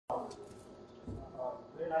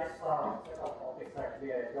very nice set of topics.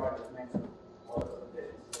 Actually, I enjoyed listening to all the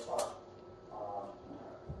presentations so far.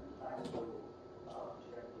 Thanks to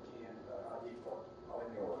Redpine and Rajiv for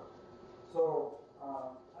calling me over. So,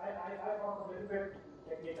 I talk a little bit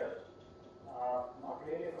technical, not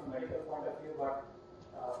really from a medical point of view, but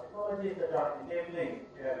technologies that are enabling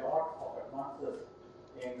a lot of advances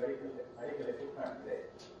in medical equipment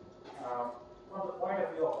today. From the point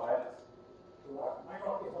of view of wireless. So my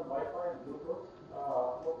talk is on Wi-Fi and Bluetooth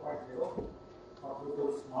 4.0, or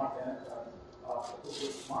Bluetooth Smart,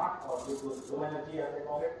 Bluetooth Smart or Bluetooth Low Energy as they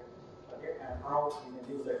call it, okay, and how you can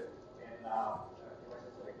use it in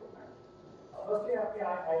devices and equipment. Firstly, okay,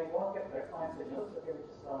 I work at Redpine Signals, okay, which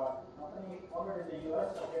is a company founded in the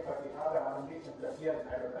US, okay, but we have an R&D center here in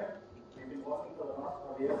Hyderabad. We've been working for the last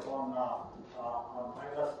 4 years on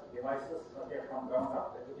wireless devices, okay, from ground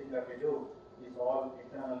up. Everything that we do is all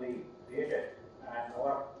internally created, and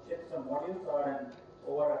our chips and modules are in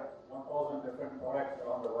over 1,000 different products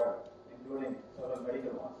around the world, including several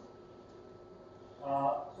medical ones.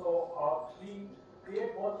 We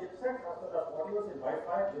create both chipsets as well as modules in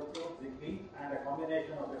Wi-Fi, Bluetooth, Zigbee, and a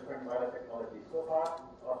combination of different wireless technologies. So far,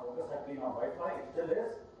 our focus has been on Wi-Fi. It still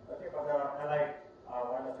is, okay, but there are allied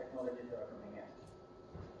wireless technologies that are coming in.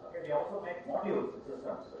 Okay, we also make modules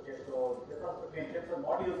systems. Okay, so the difference between chips and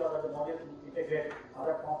modules are that the modules integrate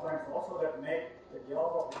other components also that make the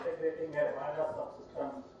job of integrating a wireless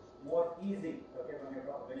subsystem more easy. Okay, when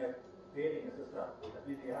you're creating a system, that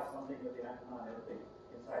means you have something with the antenna and everything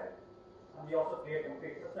inside it. And we also create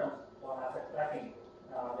complete systems for asset tracking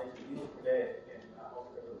that we use today in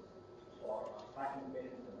hospitals for tracking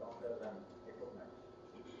patients and doctors and equipment.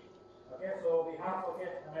 Okay, so we have,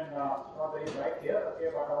 okay, not very bright here,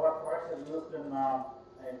 okay, but our products are used in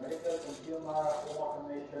medical, consumer, home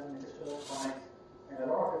automation, industrial electronics, and a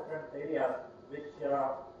lot of different areas which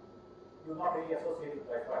do not really associate with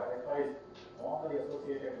Wi-Fi. Wi-Fi is normally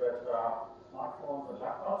associated with smartphones and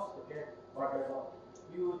laptops, okay, but there's a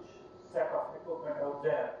huge set of equipment out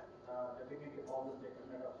there that we need to call this the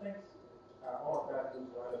Internet of Things. All of that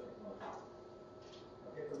use wireless technology.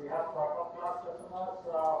 Okay, so we have top-class customers,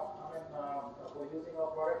 who are using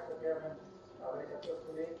our products, okay, very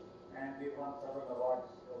successfully, and we've won several awards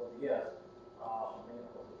over the years from many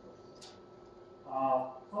of our systems.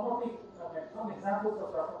 Some examples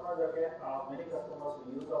of customers, okay, many customers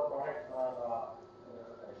who use our products are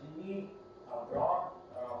GE, Broad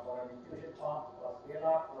for an infusion pump, or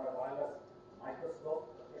Scala for a wireless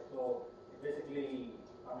microscope. Okay, so it basically,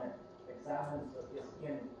 examines the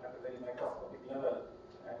skin at a very microscopic level,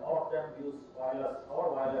 and all of them use our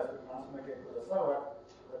wireless to transmit it to the server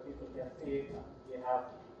so that people can see it. They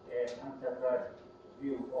have an untethered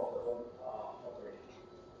view of the whole operation.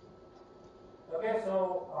 Okay,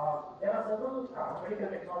 so there are several medical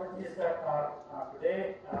technologies that are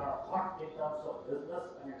today hot in terms of business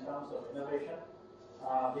and in terms of innovation.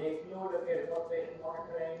 They include remote patient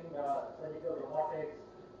monitoring, surgical robotics,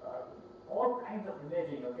 all kinds of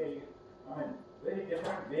imaging. Okay, very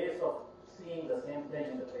different ways of seeing the same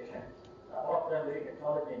thing in the patient. All of them very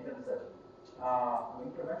technology intensive.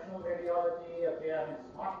 Interventional radiology, okay,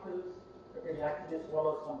 smart pills. Okay, you actually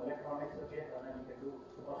swallow some electronics, okay, and then you can do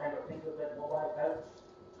all kinds of things with that, mobile health,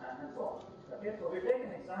 and so on. Okay, so we take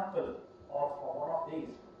an example of one of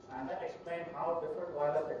these and then explain how different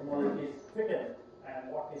wireless technologies fit in and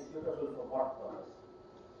what is suitable for what purpose.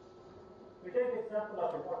 We take the example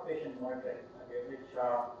of remote patient monitoring, okay, which,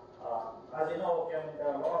 as you know, okay, there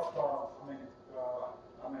are a lot of,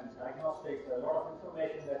 diagnostics, there are a lot of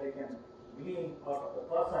information that they can glean out of the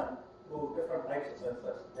person through different types of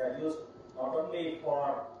sensors. They are used not only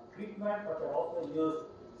for treatment, but they're also used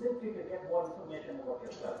simply to get more information about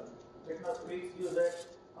yourself. Fitness freaks use it,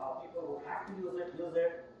 people who have to use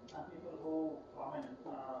it, and people who,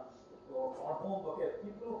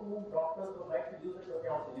 people who doctors would like to use it, okay,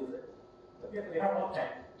 also use it. Okay, so we have all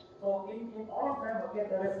kinds. So in all of them, okay,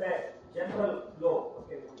 there is a general flow,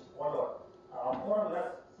 okay, which is followed more or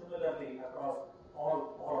less similarly across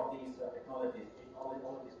all of these technologies, all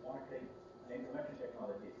of these monitoring and intervention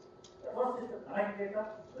technologies. The first is to collect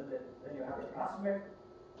data, then you have to transmit,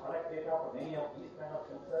 collect data from any of these kind of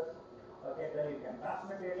sensors. Okay, then you can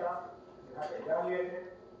transmit data, you have to evaluate it.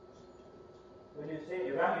 When you say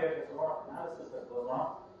evaluate, there's a lot of analysis that goes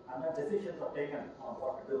on, and then decisions are taken on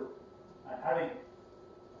what to do. And having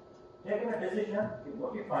taken a decision, you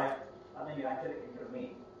notify, and then you actually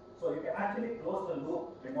intervene. So you can actually close the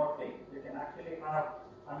loop remotely. You can actually have,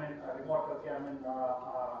 a remote, okay, the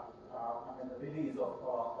release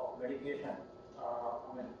of medication,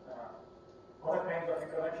 other kinds of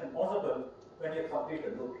intervention possible when you complete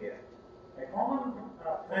the loop here. A common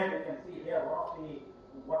thread you can see here, one of the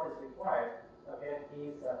what is required, okay,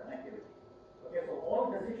 is connectivity. Okay, so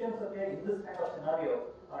all decisions, okay, in this kind of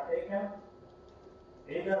scenario are taken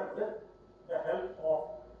either with the help of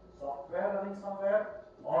software running somewhere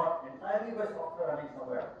or entirely by software running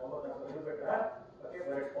somewhere. Although that's a little bit rare, okay,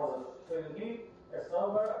 but it's possible. So you need a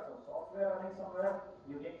server and some software running somewhere,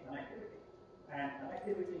 you need connectivity. And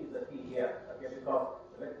connectivity is the key here, okay, because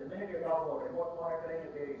the minute you talk about remote monitoring,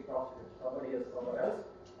 okay, it talks to somebody else, somewhere else,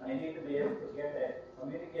 and you need to be able to get a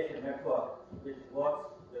communication network which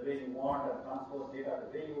works the way you want and transfers data the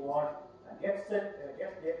way you want and gets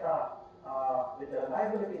data with the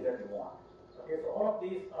reliability that you want. Okay, so all of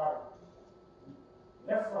these are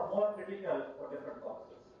less or more critical for different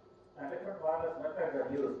purposes, and different wireless methods are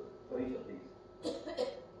used for each of these.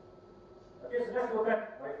 Okay, so let's look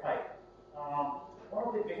at Wi-Fi. One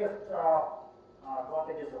of the biggest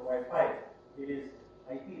advantages of Wi-Fi is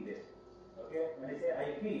IP based. Okay, when I say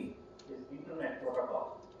IP, is Internet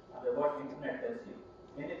Protocol, and the word Internet tells you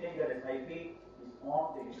anything that is IP is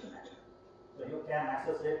on the Internet, so you can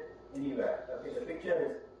access it anywhere. Okay, the picture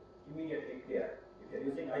is immediately clear. If you're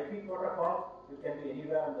using IP protocol, you can be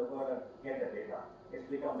anywhere in the world and get the data. It's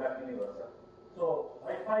become that universal. So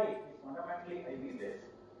Wi-Fi is fundamentally IP based.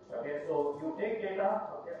 Okay, so you take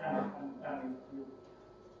data, okay, and you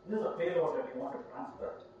this is a payload that you want to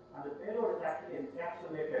transfer, and the payload is actually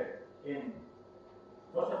encapsulated in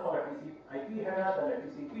first of all a IP header, then a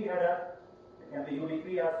TCP header. It can be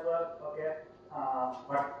UDP as well. Okay,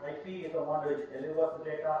 but IP is the one which delivers the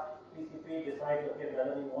data. TCP decides, okay,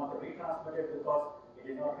 whether you want to retransmit it because it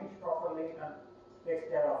did not reach properly and takes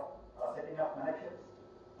care of setting up connections.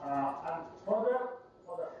 And further,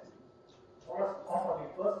 for the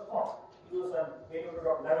first hop, use an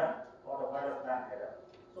 802.11 or the wireless LAN header.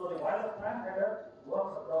 So the wireless LAN header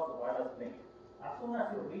works across the wireless link. As soon as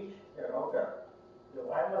you reach a router, the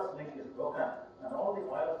wireless link is broken and all the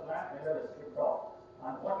wireless LAN header is stripped off.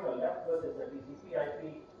 And what you're left with is the TCP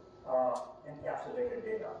IP encapsulated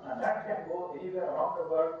data. And that can go anywhere around the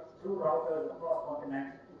world through routers across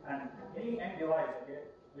continents, and any end device, okay,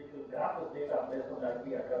 which will grab this data based on the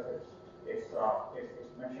IP address it's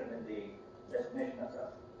mentioned in the destination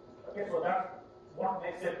address. Okay, so that's what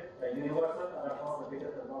makes it universal, and that's one of the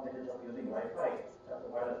biggest advantages of using Wi-Fi as a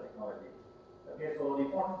wireless technology. Okay, so the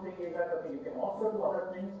important thing is that, okay, you can also do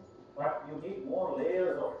other things, but you need more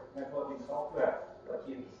layers of networking software to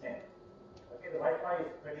achieve the same. Okay, the Wi-Fi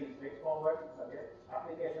is pretty straightforward. Okay,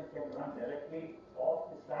 applications can run directly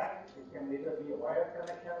off the stack. It can either be a wired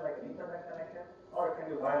connection, like an Ethernet connection, or it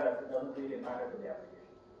can be wireless. It doesn't really matter to the application.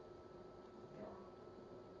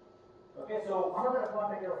 Okay, so another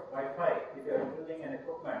advantage of Wi-Fi, if you are building an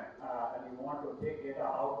equipment and you want to take data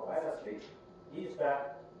out wirelessly, is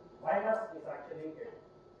that wireless is actually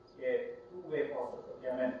a two-way process.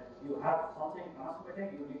 Okay, I mean, you have something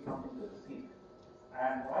transmitting, you need something to receive.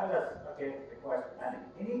 And wireless, okay, requires planning.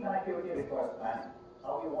 Any connectivity requires planning.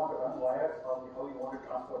 How you want to run wires, how you want to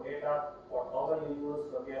transfer data, what power you use,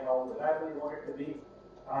 okay, how reliable you want it to be.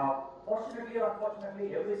 Fortunately or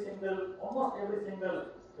unfortunately, almost every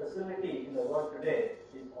single facility in the world today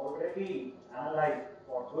is already analyzed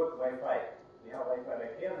for good Wi-Fi. We have Wi-Fi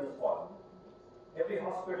right here in this hall. Every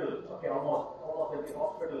hospital, okay, almost every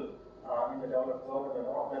hospital in the developed world, and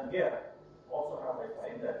all of them here also have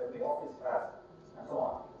Wi-Fi in there. Every office has, and so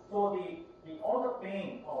on. So all the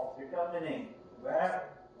pain of determining where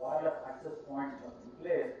wireless access points must be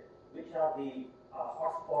placed, which are the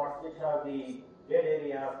hotspots, which are the dead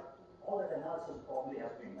areas, all that analysis probably has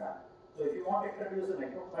been done. So if you want to introduce an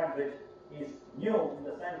equipment which is new in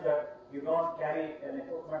the sense that you don't carry an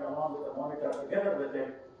equipment along with a monitor together with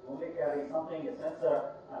it, you only carry something, a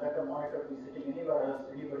sensor, and let the monitor be sitting anywhere else,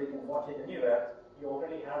 anybody can watch it anywhere, you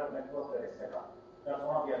already have a network that is set up. That's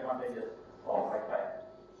one of the advantages of Wi-Fi.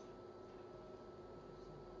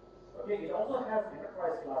 Okay, it also has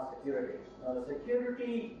enterprise class security. Now the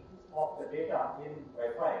security of the data in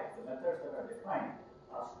Wi-Fi, the methods that are defined,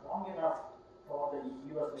 are strong enough for the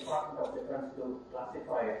US Department of Defense to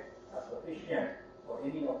classify it as sufficient for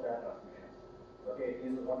any of their transmissions. Okay, it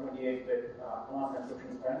uses 128-bit mass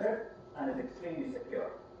encryption standard and is extremely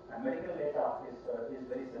secure. And medical data is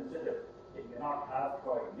very sensitive. It may not have,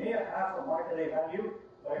 it may have a monetary value,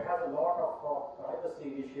 but it has a lot of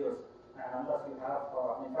privacy issues. And unless you have,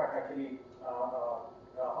 in fact, actually,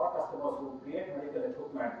 our customers who create medical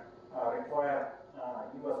equipment require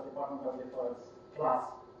US Department of Defense class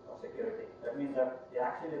of security. That means that they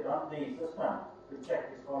actually run the system to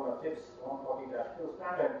check. It's called a FIPS 140-2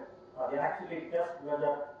 standard. They actually test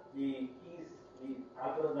whether the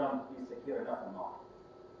algorithm is secure enough or not.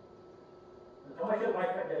 The commercial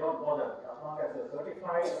Wi-Fi, they don't bother. As long as it's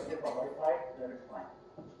certified for Wi-Fi, then it's fine.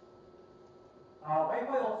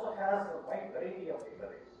 Wi-Fi also has a wide variety of data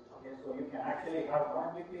rates. Okay, so you can actually have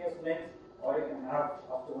 1 Mbps links, or you can have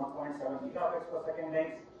up to 1.7 gigabits per second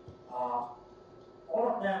links. All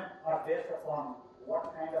of them are based upon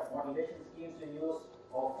what kind of modulation schemes you use,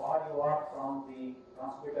 how far you are from the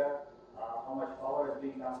transmitter, how much power is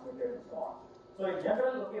being transmitted, and so on. So in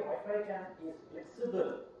general, okay, Wi-Fi is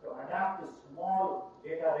flexible to adapt to small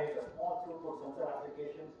data rates, small throughput sensor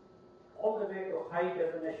applications, all the way to high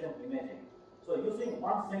definition imaging. So using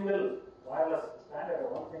one single wireless standard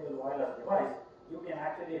or one single wireless device, you can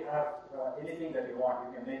actually have anything that you want.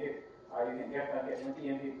 You can make it, you can get like a 20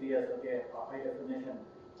 Mbps, okay, high definition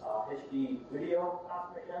HD video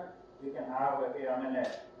transmission. You can have a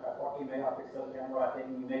 40 megapixel camera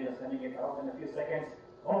taking image and sending it out in a few seconds.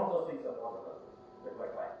 All of those things are possible with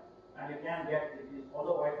Wi-Fi. And you can get,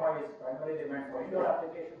 although Wi-Fi is primarily meant for indoor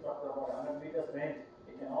applications up to about 100 meters range,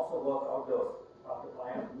 it can also work outdoors up to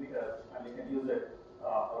 500 meters, and you can use it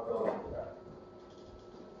outdoors.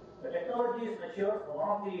 The technology is mature. One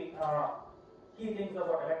of the key things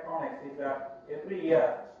about electronics is that every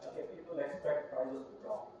year, okay, people expect prices to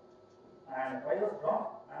drop. And prices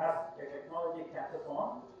drop as the technology catches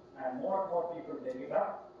on, and more people take it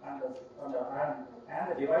up, and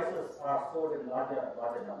the devices are sold in larger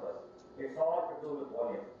numbers. It's all to do with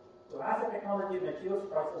volume. So as the technology matures,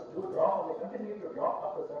 prices do drop, and they continue to drop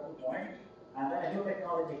up to a certain point, and then a new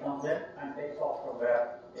technology comes in and takes off from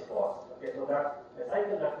where it was. Okay, so that's a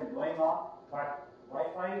cycle that's been going on, but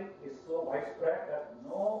Wi-Fi is so widespread that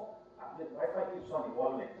Wi-Fi keeps on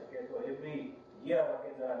evolving. Okay, so every year,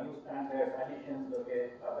 okay, there are new standards, additions,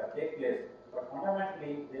 okay, that take place, but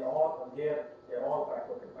fundamentally they're all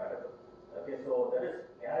backward compatible. Okay, so there is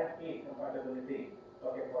guaranteed compatibility,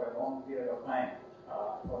 okay, for a long period of time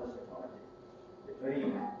for this technology. It's very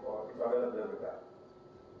easy, it's available everywhere.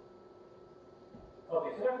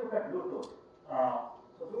 Okay, so let's look at Bluetooth.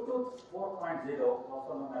 So Bluetooth 4.0,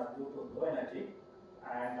 also known as Bluetooth Low Energy,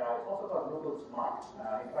 and it's also called Bluetooth Smart.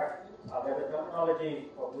 In fact, there's a terminology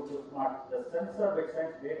for Bluetooth Smart. The sensor which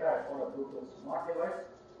sends data is called a Bluetooth Smart device,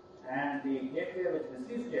 and the gateway which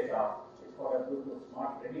receives data is called a Bluetooth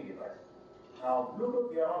Smart Ready device. Now,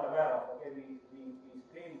 Bluetooth we are all aware of. Okay, we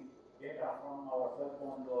stream data from our cell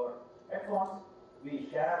phone to our headphones. We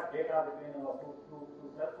share data between our two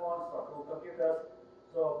cell phones or two computers.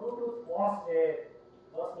 So Bluetooth was a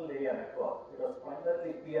personal area network. It was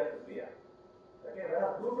primarily peer-to-peer. Okay,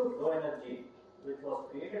 whereas Bluetooth Low Energy, which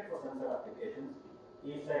was created for sensor applications,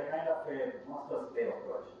 is a kind of a master-slave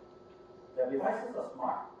approach. The devices are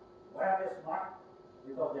smart. Why are they smart?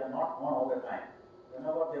 Because they are not on all the time.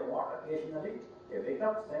 Whenever they want occasionally, they wake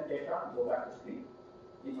up, send data, go back to sleep.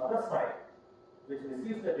 The other side, which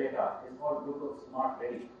receives the data, is called Bluetooth Smart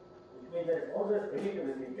Ready, which means that it's always ready to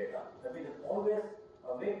receive data. That means it's always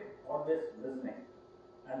awake, always listening.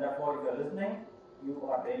 And therefore, if you're listening, you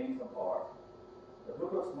are draining some power. The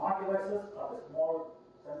Bluetooth Smart devices are the small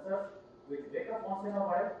sensors which wake up once in a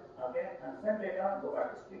while, okay, and send data, go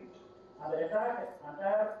back to sleep. And the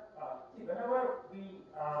whenever we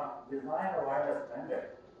design a wireless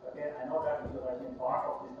standard, okay, I know that because I've been part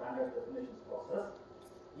of the standard definitions process,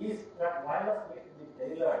 is that wireless needs to be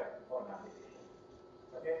tailored for an application.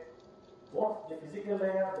 Okay? Both the physical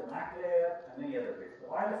layer, the MAC layer, and many other bits. The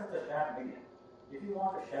wireless is a shared medium. If you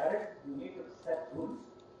want to share it, you need to set rules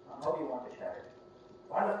on how you want to share it.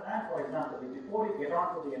 Wireless LAN, for example, before you get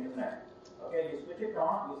onto the internet, okay, you switch it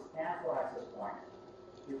on, you scan for access points.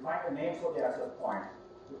 You find the names of the access points.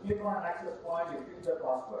 You click on an access point, you fill the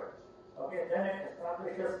password. Okay, then it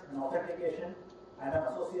establishes an authentication and an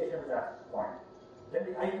association with the access point. Then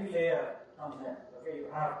the IP layer comes in. Okay, you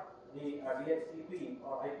have the DHCP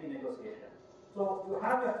or IP negotiation. So you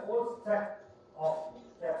have a whole set of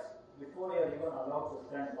steps before you are even allowed to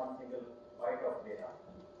send one single byte of data.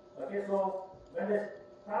 Okay, so when they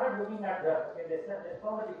started looking at that, okay, they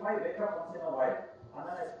found that if I wake up once in a while and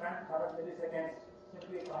then I spend 100 milliseconds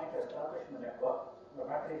simply trying to establish the network, the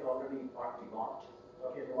battery is already partly gone.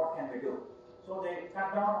 Okay, so what can we do? So they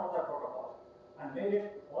cut down all the protocol and made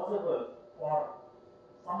it possible for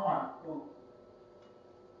someone to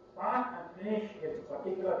start and finish a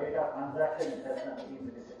particular data transaction in less than 3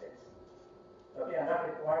 milliseconds. Okay, and that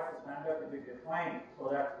requires the standard to be defined so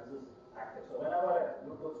that this is active. So whenever a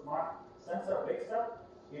Bluetooth Smart sensor wakes up,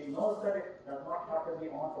 it knows that it does not have to be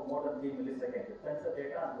on for more than 3 milliseconds. It sends the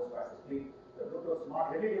data and goes back to sleep. The Bluetooth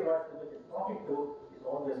Smart Ready device which it's talking to is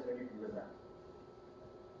always ready to listen.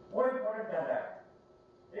 More important than that,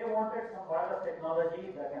 they wanted some wireless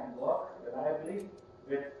technology that can work reliably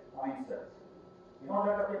with point cells. You know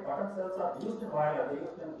that okay, button cells are used in wireless, they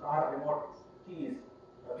used in car remote keys,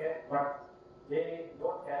 okay, but they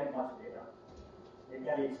don't carry much data. They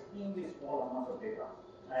carry extremely small amounts of data.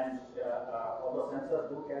 And although sensors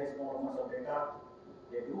do carry small amounts of data,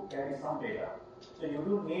 they do carry some data. So you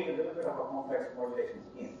do need a little bit of a complex modulation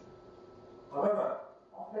scheme. However,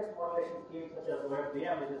 complex modulation schemes such as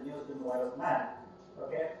OFDM, which is used in wireless LAN,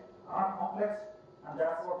 okay, are complex, and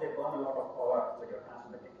therefore they burn a lot of power when you're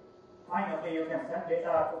transmitting. Fine, okay, you can send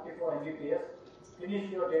data at 54 Mbps,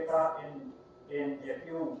 finish your data in a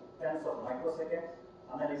few tenths of microseconds,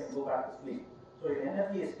 and then you can go back to sleep. So your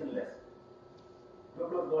energy is still less.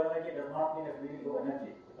 Bluetooth low energy does not mean it's really low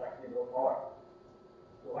energy, it's actually low power.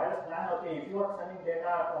 So wireless LAN, okay, if you are sending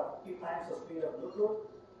data at 50 times the speed of Bluetooth,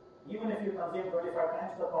 even if you consume 25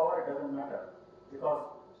 times the power, it doesn't matter, because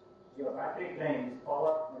your battery drain is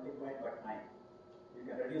power multiplied by time. You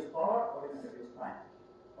can reduce power or you can reduce time.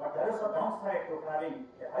 But there is a downside to having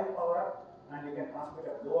a high power and you can transmit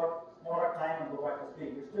at smaller time and go back to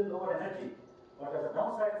sleep. It's still lower energy, but there's a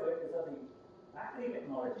downside to it is that the battery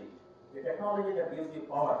technology, the technology that gives you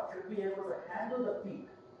power, should be able to handle the peak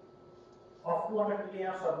of 200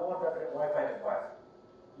 milliamps or more that Wi-Fi requires.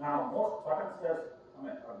 Now, most button cells,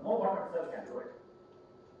 no button cell can do it.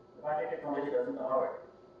 The battery technology doesn't allow it.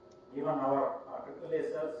 Even our AAA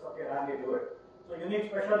cells, okay, rarely do it. So you need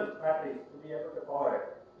special batteries to be able to power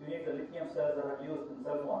it. You need the lithium cells that are used in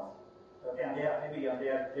cell phones. Okay, and they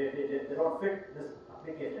don't fit this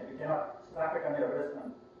application. You cannot strap it on your wrist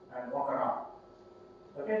and walk around.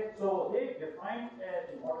 Okay, so they define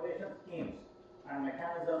the modulation schemes and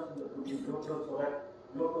mechanisms in the Bluetooth so that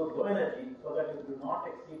Bluetooth low energy so that you do not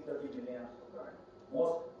exceed 30 milliamps of current.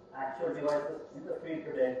 Most actual devices in the field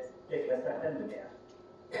today take less than 10 milliamps.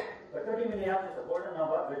 But 30 milliamps is a golden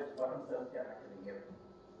number which button cells can actually give.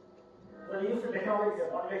 So they use a technology,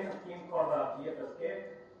 a modulation scheme called GFSK.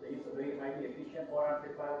 They use a very highly efficient power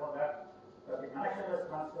amplifier for that. But the connection is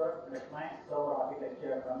transferred in a client-server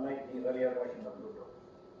architecture unlike the earlier version of Bluetooth.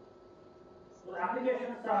 So the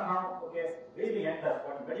applications are now, okay, really endless,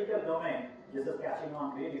 but in medical domain, this is catching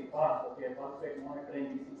on really fast, okay, pulse rate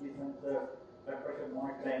monitoring, ECG sensors, blood pressure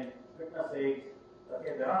monitoring, fitness aids.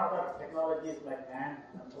 Okay, there are other technologies like hand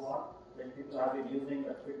and so on, which people have been using,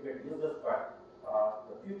 that Fitbit uses, but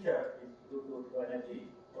the future is Bluetooth low energy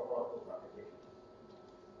for all of those applications.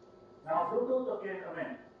 Now, Bluetooth, okay,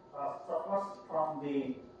 suffers from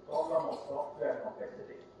the problem of software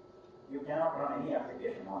complexity. You cannot run any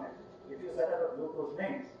application on it. If you set up a Bluetooth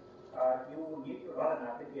link, you need to run an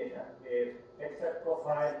application, a headset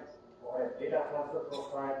profile, or a data transfer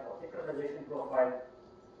profile, or synchronization profile.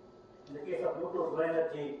 In the case of Bluetooth low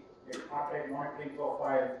energy, it's heart rate monitoring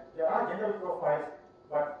profile. There are general profiles,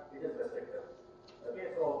 but it is restrictive.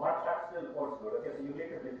 Okay, so but that still holds good. Okay, so you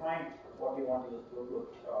need to define what you want to use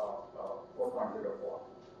Bluetooth 4.0 for.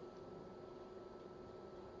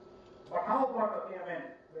 But how about, okay,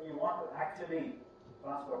 when you want to actually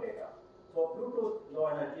transfer data? So Bluetooth low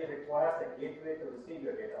energy requires a gateway to receive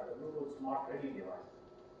your data, the Bluetooth smart ready device.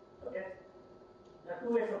 Okay? There are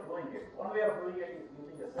two ways of doing it. One way of doing it is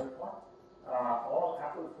using a cell phone. All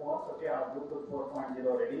Apple phones, okay, are Bluetooth 4.0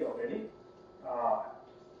 ready already.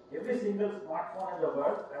 Every single smartphone in the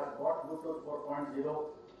world has got Bluetooth 4.0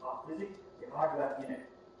 physics hardware in it.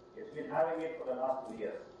 It's been having it for the last 2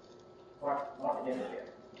 years, but not enabled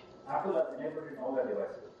yet. Apple has enabled it in all their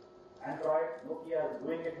devices. Android, Nokia is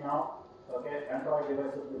doing it now. Okay, Android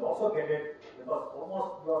devices will also get it because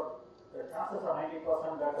almost the chances are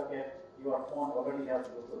 90% that okay, your phone already has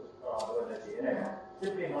Bluetooth low energy in it,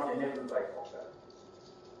 simply not enabled by software.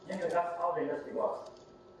 Anyway, that's how the industry works.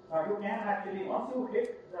 Now you can actually, once you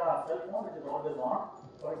hit the cell phone, which is always on,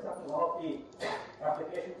 for example, one of the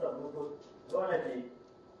applications of Bluetooth low energy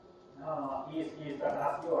is that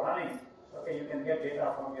as you are running, okay, you can get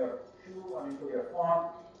data from your shoe and into your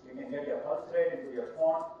phone, you can get your pulse rate into your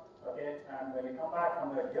phone, okay, and when you come back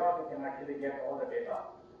from your job, you can actually get all the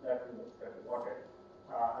data that you wanted.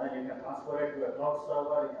 And then you can transfer it to a cloud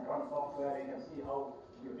server, you can run software, you can see how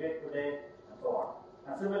you did today, and so on.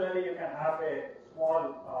 And similarly, you can have a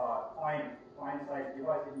small coin-sized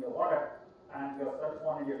device in your wallet, and your cell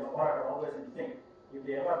phone and your wallet are always in sync. If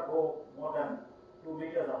they ever go more than 2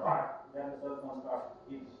 meters apart, then the cell phone starts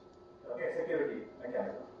eating. Okay, security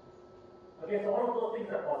mechanism. Okay, so all of those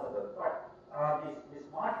things are possible, but the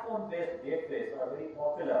smartphone-based gateways are very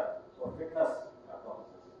popular for fitness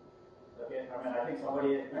purposes. Okay, I think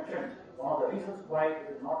somebody mentioned one of the reasons why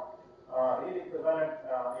it is not really prevalent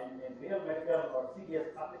in real medical or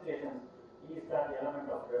serious applications is that the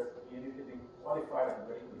element of risk. You need to be qualified and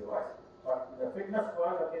ready to device. But in the fitness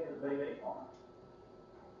world, okay, it is very, very common.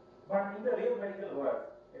 But in the real medical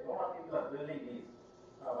world, a lot of people are building these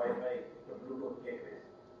Wi-Fi Bluetooth gateways.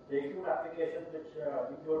 They include applications which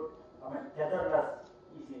include tetherless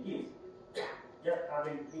ECGs, just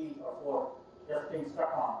having 3 or 4 just being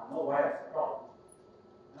stuck on, no wires at all,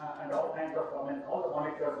 and all kinds of all the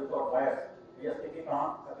monitors without wires. You just stick it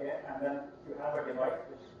on, okay, and then you have a device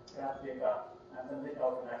which has data, and then it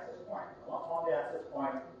out an access point. Once on the access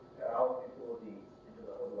point, out into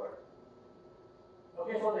the whole world.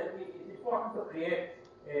 Okay, so it's important to create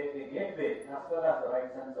a gateway as well as the right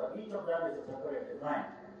sensor. Each of them is a separate design,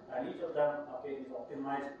 and each of them is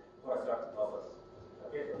optimized for a certain purpose.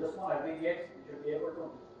 Okay, so this one aggregates. You should be able to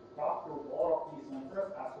talk to all of these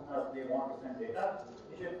sensors as soon as they want to send data.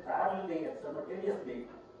 You should parallelly and simultaneously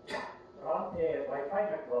run a Wi-Fi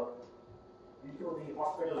network into the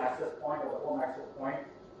hospital access point or the home access point,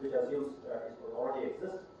 which assumes it will already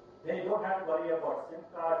exist. Then you don't have to worry about SIM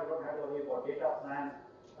card, you don't have to worry about data plans.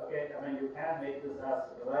 Okay, you can make this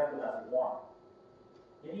as reliable as you want.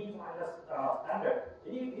 Any wireless standard,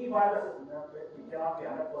 any wireless it cannot be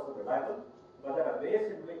 100% reliable, but there are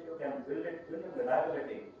ways in which you can build in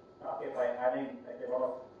reliability by adding a lot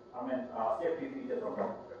of safety features on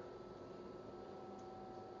top of it.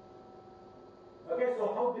 Okay,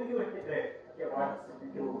 so how do you integrate wireless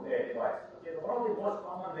into a device? Okay, one of the most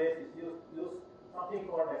common ways is use something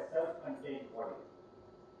called a self-contained body.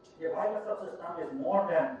 A wireless subsystem is more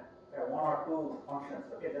than 1 or 2 functions.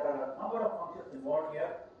 Okay, there are a number of functions involved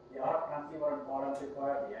here. The RF transceiver and power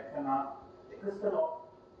amplifier, the antenna, the crystal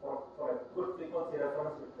for a good frequency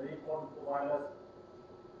reference, which is very important for wireless.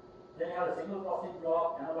 Then you have the signal processing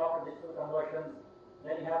block, analog to digital conversions.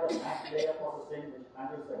 Then you have the MAC layer processing, which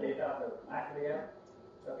handles the data at the MAC layer.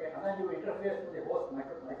 Okay, and then you interface with the host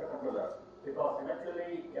microcontroller, because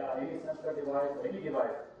eventually any sensor device or any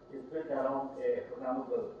device is built around a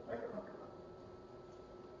programmable microcontroller.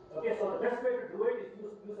 Okay, so the best way to do it is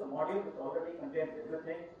use a module which already contains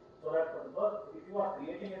everything, so that for the work, if you are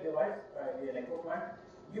creating a device, an equipment,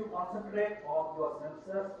 you concentrate on your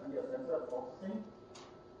sensors and your sensor processing,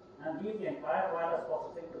 and leave the entire wireless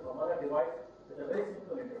processing to some other device with a very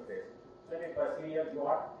simple interface. Send it by serial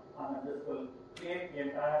UART, and this will create the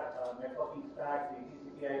entire networking stack, the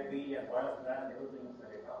TCP/IP and wireless LAN and everything in the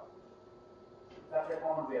data. That's a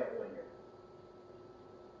common way of doing it.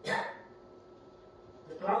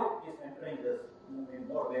 The cloud is entering this in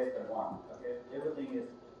more ways than one. Okay, everything is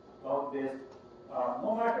cloud-based.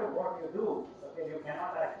 No matter what you do, okay, you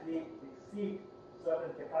cannot actually exceed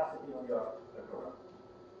certain capacity on your program.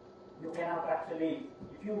 You cannot actually,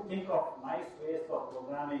 if you think of nice ways of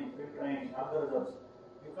programming, filtering, algorithms,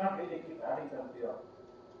 you can't really keep adding them to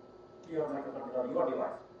your microcontroller, your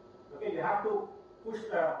device. Okay, you have to push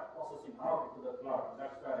the processing out into the cloud, and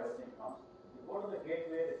that's where everything comes. You go to the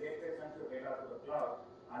gateway sends your data to the cloud,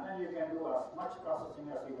 and then you can do as much processing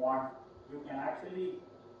as you want. You can actually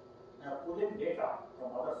pull in data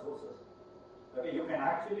from other sources. Okay, you can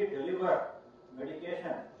actually deliver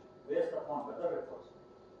medication based upon weather reports,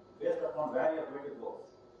 based upon where you're going to go.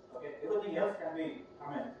 Okay, everything else can be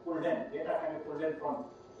pulled in. Data can be pulled in from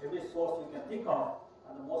every source you can think of,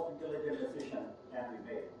 and the most intelligent decision can be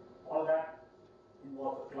made. All that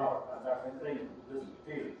involves the cloud, and that's entering this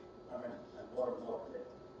field. And more and more today.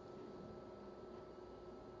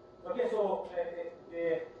 Okay, so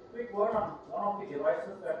a quick word on one of the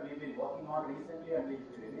devices that we've been working on recently and which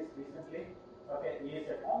we released recently. Okay, is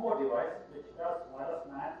a combo device which does wireless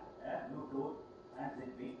LAN and Bluetooth and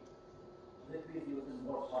Zigbee. Zigbee is used in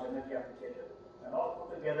more ordinary applications, and all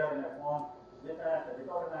put together in a form without an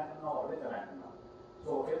antenna or with an antenna.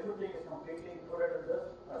 So everything is completely included in this.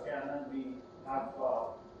 Okay, and then we have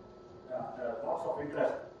lots of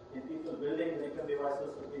interest in people building medical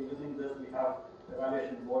devices. Okay, using this, we have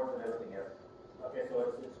evaluation boards and everything else. Okay,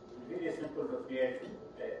 so it's really simple to create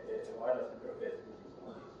a wireless interface using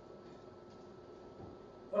some of these.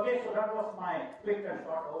 Okay, so that was my quick and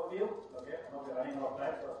short overview. Okay, now we're running out of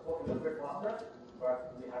time, so I spoke a little bit faster,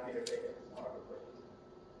 but we'll be happy to take one or two questions.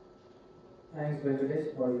 Thanks,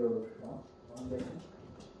 Venkatesh, for your presentation.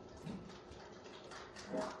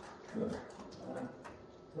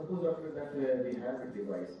 Suppose after that we have a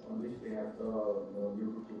device on which we have the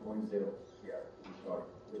Bluetooth 2.0 installed,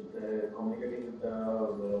 with communicating with the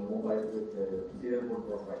mobile with serial port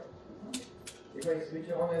profile. If I switch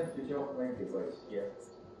on and switch off my device,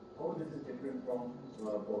 how this is different from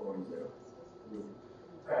 4.0?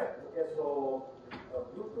 Right. Okay, so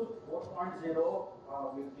Bluetooth 4.0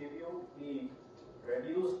 will give you the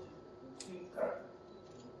reduced speed current.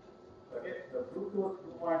 Okay, the Bluetooth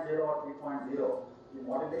 2.0 or 3.0, the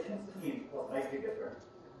modulation speed was slightly different.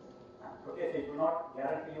 Okay, so it will not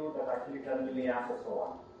guarantee you that actually 10 milliamps or so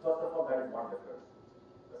on. First of all, that is one difference.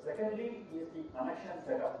 Secondly is the connection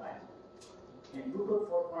setup time. In Bluetooth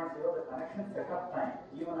 4.0, the connection setup time,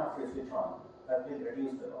 even after you switch on, has been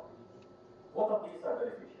reduced a lot. Both of these are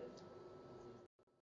beneficial.